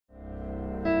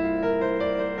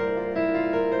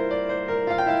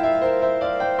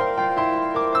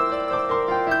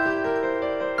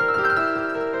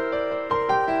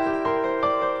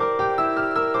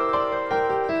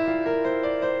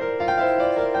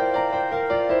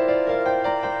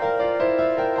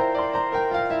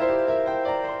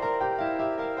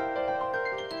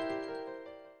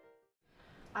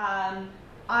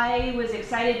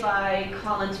excited by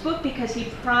Colin's book because he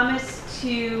promised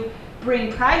to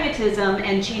bring pragmatism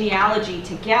and genealogy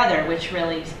together, which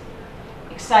really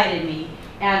excited me.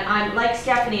 And I'm like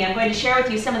Stephanie, I'm going to share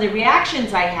with you some of the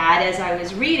reactions I had as I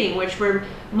was reading, which were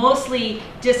mostly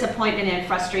disappointment and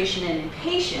frustration and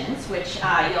impatience, which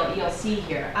you'll see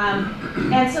here.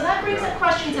 And so that brings up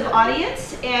questions of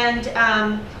audience, and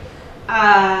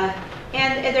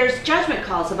there's judgment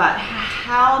calls about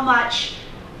how much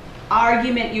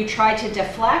argument you try to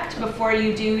deflect before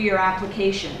you do your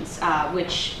applications,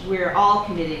 which we're all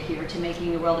committed here to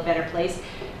making the world a better place.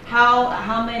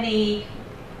 How many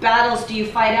battles do you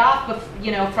fight off,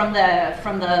 from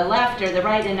the left or the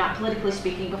right, and not politically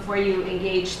speaking, before you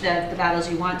engage the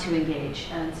battles you want to engage?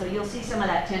 And so you'll see some of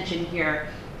that tension here.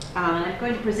 And I'm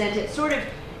going to present it sort of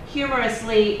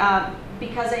humorously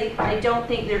because I don't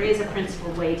think there is a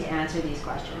principled way to answer these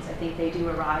questions. I think they do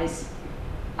arise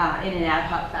in an ad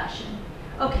hoc fashion.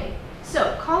 Okay,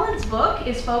 so Colin's book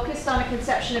is focused on a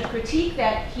conception of critique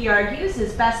that he argues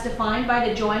is best defined by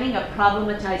the joining of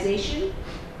problematization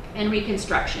and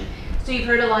reconstruction. So you've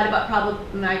heard a lot about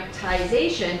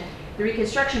problematization. The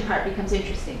reconstruction part becomes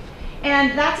interesting.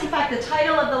 And that's in fact the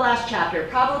title of the last chapter,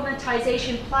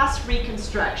 Problematization plus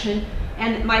Reconstruction.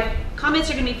 And my comments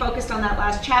are going to be focused on that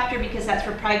last chapter because that's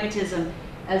where pragmatism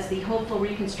as the hopeful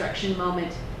reconstruction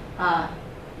moment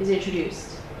is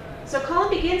introduced. So Colin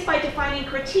begins by defining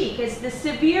critique as the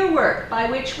severe work by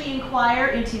which we inquire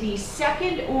into the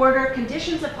second-order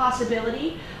conditions of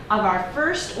possibility of our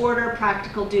first-order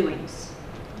practical doings.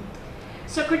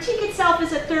 So critique itself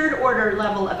is a third-order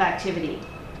level of activity.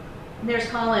 There's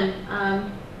Colin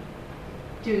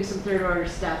doing some third-order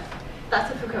stuff.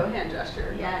 That's a Foucault hand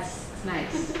gesture. Yes, it's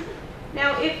nice.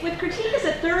 Now, if with critique as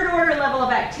a third-order level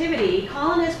of activity,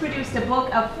 Colin has produced a book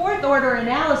of fourth-order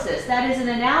analysis, that is an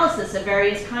analysis of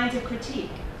various kinds of critique.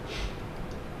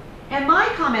 And my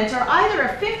comments are either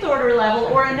a fifth-order level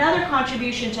or another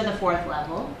contribution to the fourth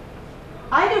level.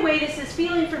 Either way, this is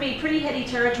feeling for me pretty heady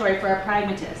territory for a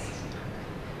pragmatist.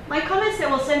 My comments that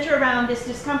will center around this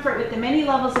discomfort with the many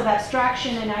levels of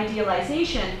abstraction and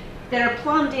idealization that are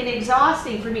plumbed in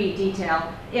exhausting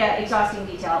detail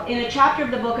in a chapter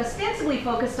of the book ostensibly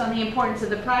focused on the importance of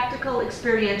the practical,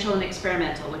 experiential, and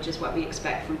experimental, which is what we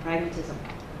expect from pragmatism.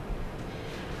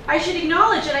 I should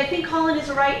acknowledge that I think Colin is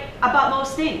right about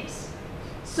most things.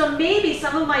 So maybe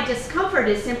some of my discomfort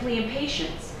is simply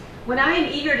impatience. When I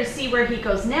am eager to see where he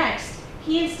goes next,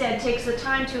 he instead takes the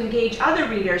time to engage other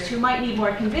readers who might need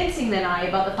more convincing than I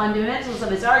about the fundamentals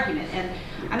of his argument. And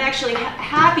I'm actually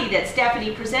happy that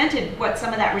Stephanie presented what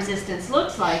some of that resistance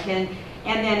looks like, and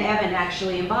then Evan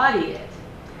actually embodied it.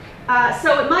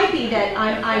 So it might be that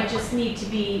I just need to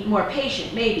be more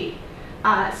patient, maybe.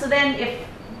 So then if,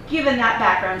 given that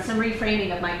background, some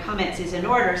reframing of my comments is in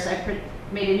order, so I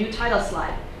made a new title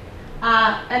slide.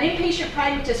 An impatient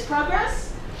pragmatist progress,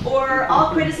 or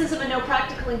all criticism and no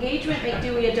practical engagement make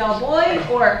Dewey a dull boy,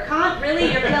 or Kant,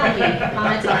 really, you're killing me.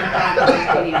 Comments on Kant.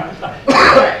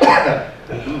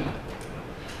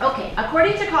 Okay,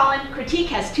 according to Colin, critique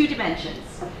has two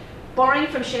dimensions. Borrowing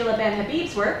from Sheila Ben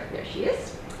Habib's work, there she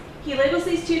is, he labels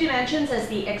these two dimensions as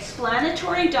the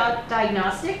explanatory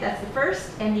diagnostic, that's the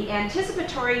first, and the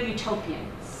anticipatory utopian,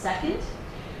 second.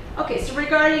 Okay, so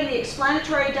regarding the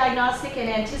explanatory diagnostic and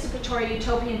anticipatory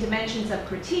utopian dimensions of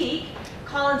critique,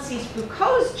 Colin sees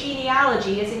Foucault's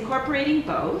genealogy as incorporating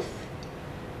both.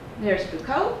 There's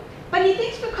Foucault, but he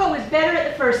thinks Foucault was better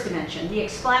at the first dimension, the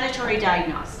explanatory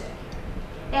diagnostic.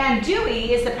 And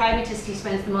Dewey is the pragmatist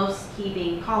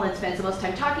Colin spends the most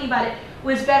time talking about it,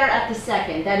 was better at the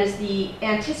second, that is the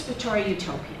anticipatory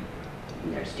utopian.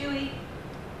 And there's Dewey.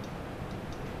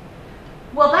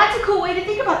 Well, that's a cool way to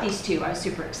think about these two. I was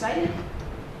super excited.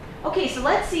 Okay, so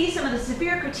let's see some of the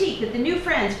severe critique that the new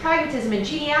friends, pragmatism and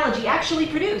genealogy, actually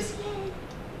produce. Yay.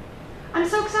 I'm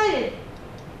so excited.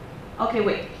 Okay,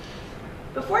 wait.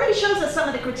 Before he shows us some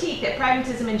of the critique that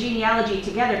pragmatism and genealogy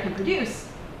together can produce,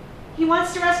 he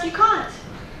wants to rescue Kant.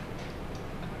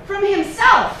 From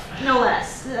himself, no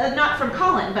less. Not from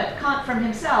Colin, but Kant from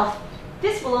himself.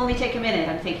 This will only take a minute.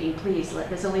 I'm thinking, please,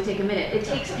 let this only take a minute. It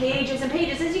takes pages and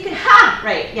pages, as you can,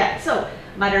 right, yeah. So,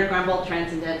 mutter, grumble,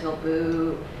 transcendental,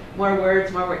 boo. More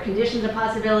words, conditions of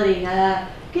possibility,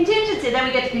 contingency, then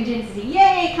we get to contingency.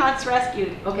 Yay, Kant's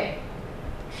rescued. Okay,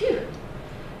 phew,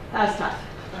 that was tough.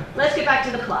 Let's get back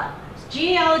to the plot.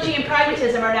 Genealogy and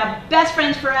pragmatism are now best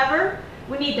friends forever.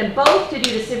 We need them both to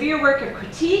do the severe work of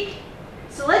critique.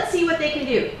 So let's see what they can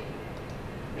do.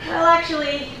 Well,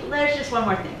 actually, there's just one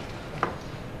more thing.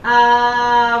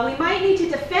 We might need to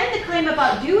defend the claim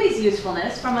about Dewey's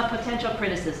usefulness from a potential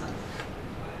criticism.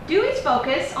 Dewey's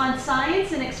focus on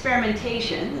science and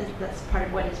experimentation, that's part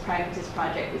of what his pragmatist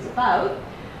project is about,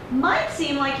 might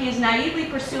seem like he is naively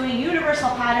pursuing universal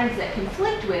patterns that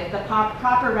conflict with the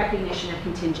proper recognition of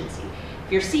contingency.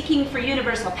 If you're seeking for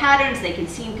universal patterns, they can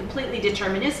seem completely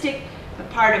deterministic, but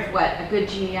part of what a good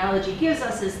genealogy gives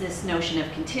us is this notion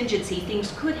of contingency.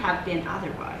 Things could have been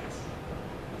otherwise.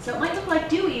 So it might look like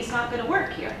Dewey's not going to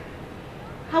work here.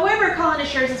 However, Colin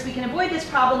assures us we can avoid this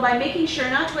problem by making sure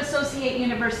not to associate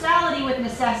universality with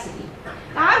necessity.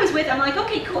 Now I'm like,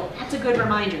 okay, cool, that's a good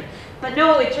reminder. But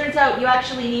no, it turns out you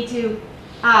actually need to,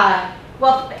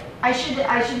 well, I should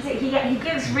say he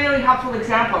gives really helpful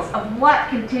examples of what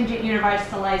contingent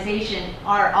universalization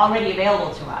are already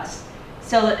available to us.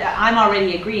 So I'm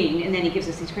already agreeing, and then he gives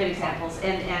us these great examples,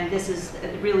 and this is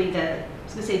really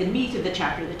the meat of the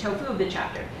chapter, the tofu of the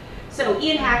chapter. So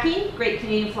Ian Hacking, great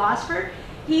Canadian philosopher,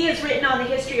 he has written on the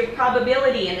history of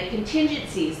probability and the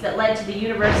contingencies that led to the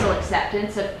universal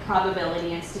acceptance of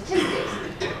probability and statistics.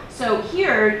 So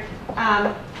here,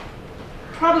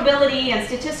 probability and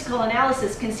statistical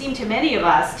analysis can seem to many of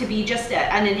us to be just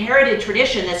an inherited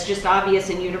tradition that's just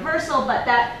obvious and universal, but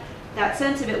that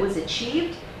sense of it was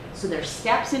achieved. So there's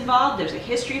steps involved, there's a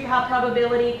history of how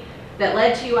probability that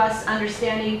led to us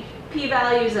understanding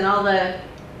p-values and all the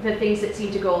things that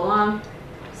seem to go along.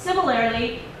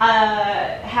 Similarly,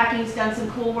 Hacking's done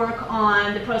some cool work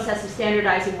on the process of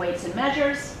standardizing weights and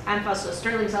measures. And Fausto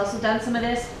Sterling's also done some of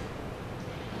this.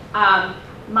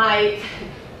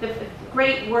 The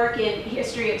great work in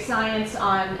history of science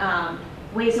on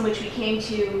ways in which we came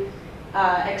to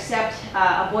accept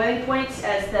boiling points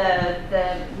as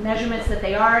the measurements that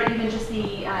they are, even just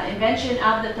the invention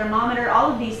of the thermometer.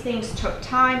 All of these things took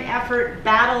time, effort,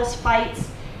 battles, fights.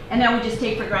 And now we just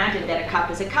take for granted that a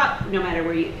cup is a cup, no matter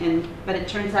where but it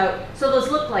turns out, so those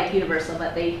look like universal,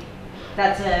 but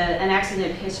that's an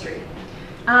accident of history.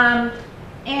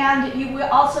 And you will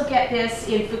also get this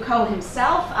in Foucault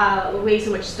himself, ways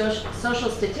in which social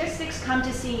statistics come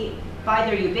to see by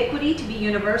their ubiquity to be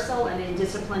universal, and in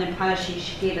Discipline and Punish,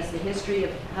 she gave us the history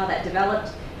of how that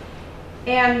developed.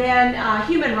 And then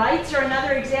human rights are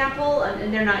another example,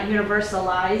 and they're not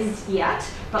universalized yet,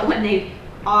 but when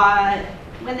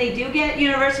they do get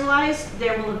universalized,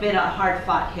 there will have been a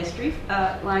hard-fought history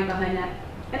lying behind that.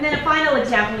 And then a final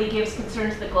example he gives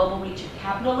concerns the global reach of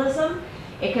capitalism.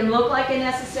 It can look like a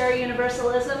necessary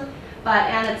universalism, but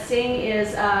Anat Singh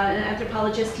is an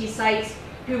anthropologist he cites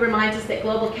who reminds us that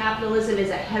global capitalism is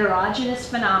a heterogeneous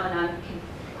phenomenon,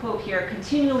 quote here,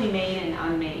 continually made and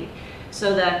unmade.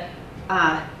 So there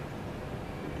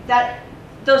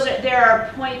are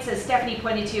points, as Stephanie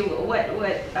pointed to, what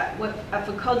a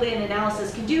Foucaultian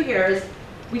analysis can do here is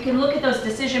we can look at those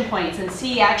decision points and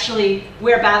see actually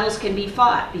where battles can be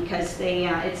fought, because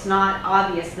it's not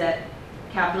obvious that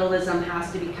capitalism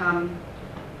has to become,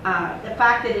 the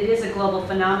fact that it is a global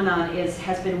phenomenon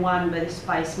has been won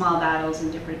by small battles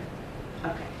and different,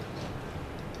 okay.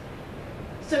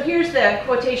 So here's the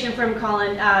quotation from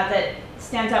Colin that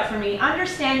stands out for me.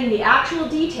 Understanding the actual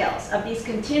details of these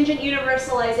contingent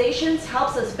universalizations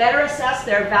helps us better assess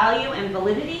their value and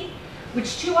validity,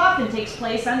 which too often takes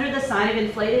place under the sign of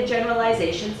inflated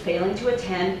generalizations, failing to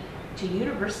attend to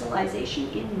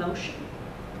universalization in motion.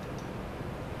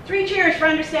 3 cheers for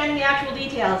understanding the actual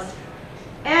details.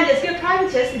 And as good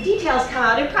pragmatists, the details come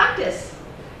out in practice.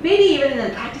 Maybe even in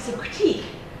the practice of critique.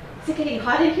 Is it getting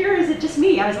hot in here, or is it just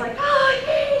me? I was like, oh,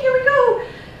 yay, here we go.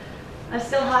 I'm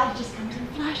still hot, it just comes in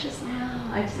flashes now.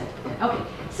 I just have to, okay.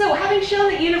 So having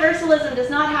shown that universalism does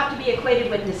not have to be equated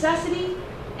with necessity,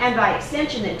 and by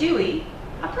extension that Dewey,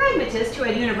 a pragmatist who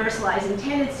had universalizing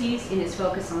tendencies in his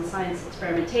focus on science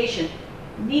experimentation,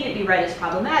 needn't be read as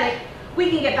problematic, we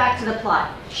can get back to the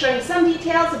plot, showing some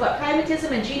details of what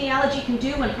pragmatism and genealogy can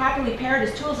do when properly paired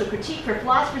as tools of critique for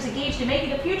philosophers engaged in making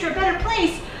the future a better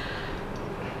place.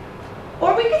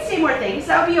 Or we could say more things,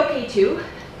 that would be okay too.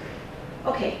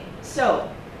 Okay, so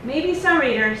maybe some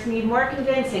readers need more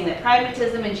convincing that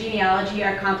pragmatism and genealogy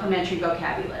are complementary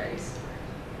vocabularies.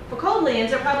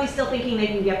 Foucaultians are probably still thinking they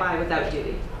can get by without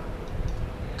Dewey.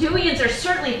 Deweyans are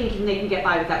certainly thinking they can get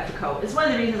by without Foucault. It's one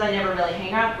of the reasons I never really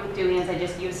hang out with Deweyans. I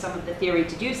just use some of the theory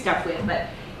to do stuff with, but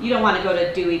you don't want to go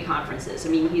to Dewey conferences. I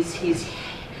mean, it's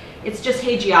just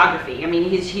hagiography. I mean,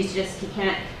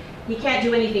 he can't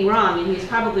do anything wrong, and he's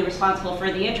probably responsible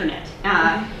for the internet.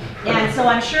 And so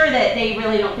I'm sure that they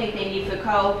really don't think they need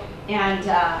Foucault. And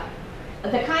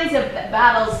the kinds of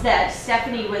battles that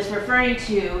Stephanie was referring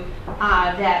to,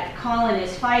 that Colin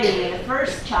is fighting in the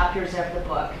first chapters of the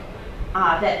book,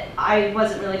 that I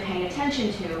wasn't really paying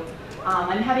attention to,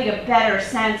 I'm having a better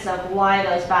sense of why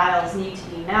those battles need to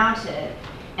be mounted.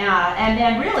 And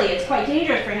then really, it's quite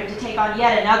dangerous for him to take on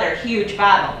yet another huge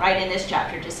battle, right, in this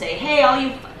chapter, to say, hey,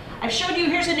 I've showed you,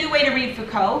 here's a new way to read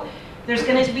Foucault. There's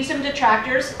going to be some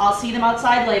detractors. I'll see them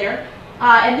outside later.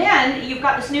 And then you've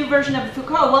got this new version of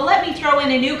Foucault. Well, let me throw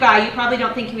in a new guy you probably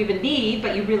don't think you even need,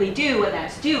 but you really do, and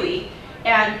that's Dewey.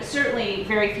 And certainly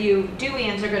very few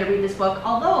Deweyians are going to read this book,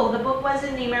 although the book was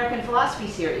in the American philosophy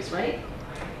series, right?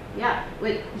 Yeah.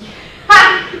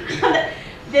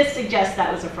 This suggests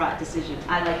that was a fraught decision.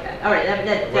 I like that. All right.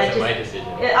 It wasn't my decision.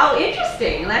 Oh,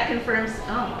 interesting. And that confirms,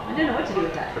 I don't know what to do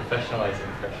with that.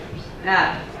 Professionalizing pressures.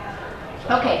 Yeah.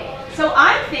 Okay. So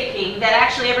I'm thinking that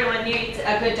actually everyone needs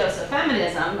a good dose of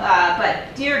feminism,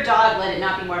 but dear dog, let it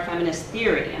not be more feminist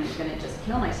theory. I'm going to just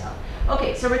kill myself.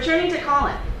 Okay, so returning to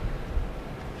Colin.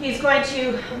 He's going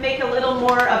to make a little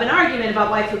more of an argument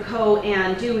about why Foucault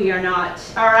and Dewey are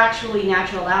actually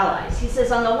natural allies. He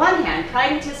says, on the one hand,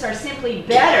 pragmatists are simply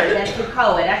better than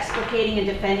Foucault at explicating and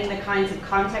defending the kinds of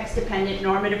context-dependent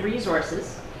normative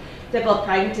resources that both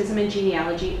pragmatism and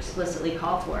genealogy explicitly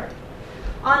call for.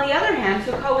 On the other hand,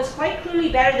 Foucault is quite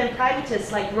clearly better than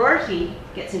pragmatists like Rorty,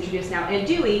 gets introduced now, and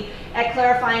Dewey at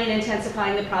clarifying and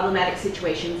intensifying the problematic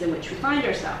situations in which we find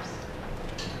ourselves.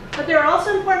 But there are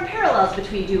also important parallels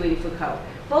between Dewey and Foucault.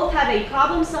 Both have a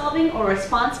problem-solving or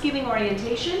response-giving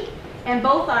orientation, and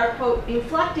both are, quote,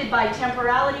 inflected by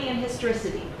temporality and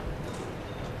historicity.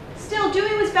 Still,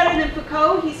 Dewey was better than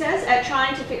Foucault, he says, at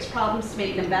trying to fix problems to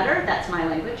make them better. That's my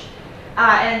language.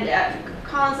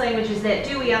 Colin's language is that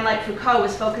Dewey, unlike Foucault,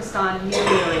 was focused on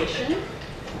amelioration.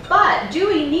 But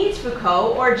Dewey needs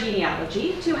Foucault, or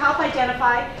genealogy, to help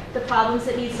identify the problems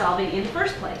that need solving in the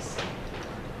first place.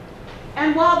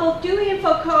 And while both Dewey and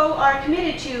Foucault are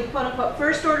committed to, quote-unquote,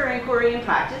 first-order inquiry and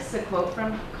practice, a quote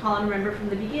from Colin, remember from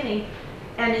the beginning,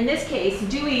 and in this case,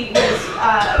 Dewey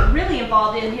was really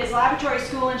involved in his laboratory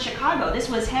school in Chicago. This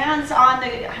was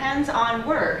hands-on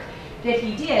work that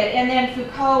he did. And then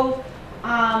Foucault,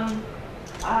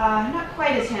 not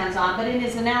quite as hands-on, but in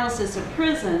his analysis of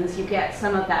prisons, you get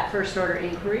some of that first-order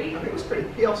inquiry. I think it was pretty,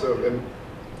 he also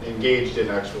engaged in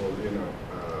actual,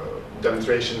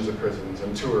 demonstrations of prisons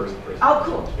and tours of prisons. Oh,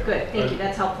 cool. Yeah. Good. Thank you.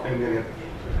 That's helpful.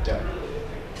 Yeah.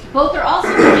 Both are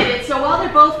also committed, so while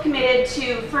they're both committed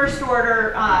to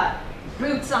first-order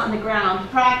boots on the ground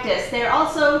practice, they're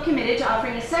also committed to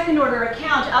offering a second-order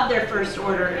account of their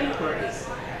first-order inquiries.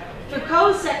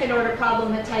 Foucault's second-order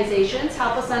problematizations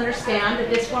help us understand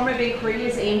that this form of inquiry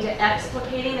is aimed at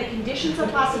explicating the conditions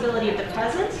of possibility of the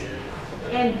present,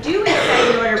 and Dewey's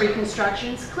second-order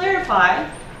reconstructions clarify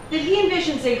that he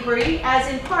envisions inquiry as,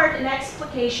 in part, an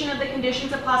explication of the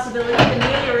conditions of possibility of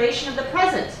amelioration of the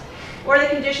present, or the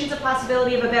conditions of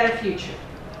possibility of a better future.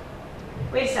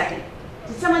 Wait a second.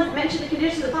 Did someone mention the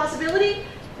conditions of possibility?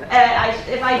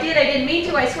 If I did, I didn't mean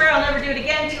to. I swear I'll never do it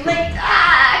again. Too late.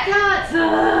 I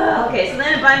can't. Okay, so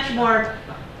then a bunch more.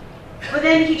 But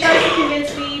then he tries to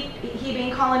convince me, he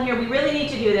being Colin here, we really need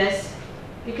to do this,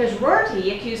 because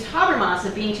Rorty accused Habermas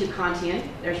of being too Kantian.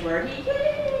 There's Rorty.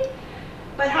 Yay!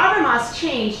 But Habermas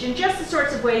changed in just the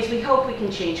sorts of ways we hope we can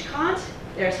change Kant.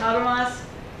 There's Habermas.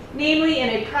 Namely, in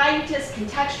a pragmatist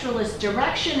contextualist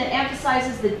direction that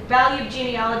emphasizes the value of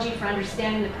genealogy for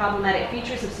understanding the problematic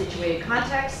features of situated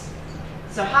contexts.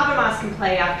 So Habermas can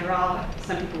play after all.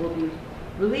 Some people will be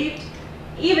relieved.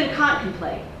 Even Kant can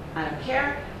play. I don't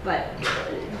care, but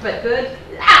good.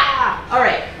 All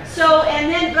right. So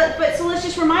so let's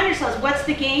just remind ourselves, what's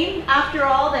the game after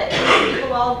all that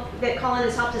that Colin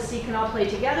has helped us see can all play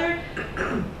together?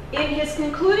 In his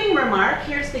concluding remark,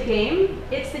 here's the game.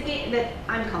 It's the game that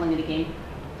I'm calling it a game.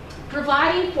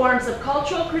 Providing forms of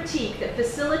cultural critique that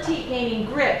facilitate gaining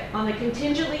grip on the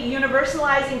contingently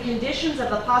universalizing conditions of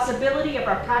the possibility of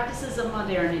our practices of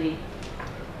modernity.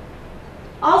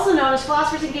 Also known as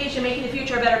philosophers engaged in making the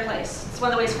future a better place. It's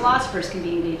one of the ways philosophers can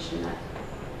be engaged in that.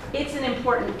 It's an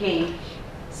important game,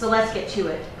 so let's get to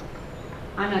it.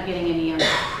 I'm not getting any younger.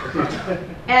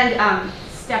 And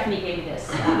Stephanie gave me this.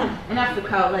 Enough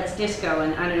Foucault, let's disco.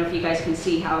 And I don't know if you guys can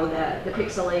see how the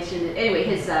pixelation, anyway,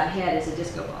 his head is a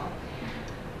disco ball.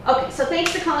 Okay, so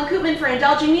thanks to Colin Koopman for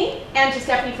indulging me, and to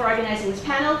Stephanie for organizing this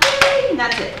panel. Yay! And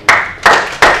that's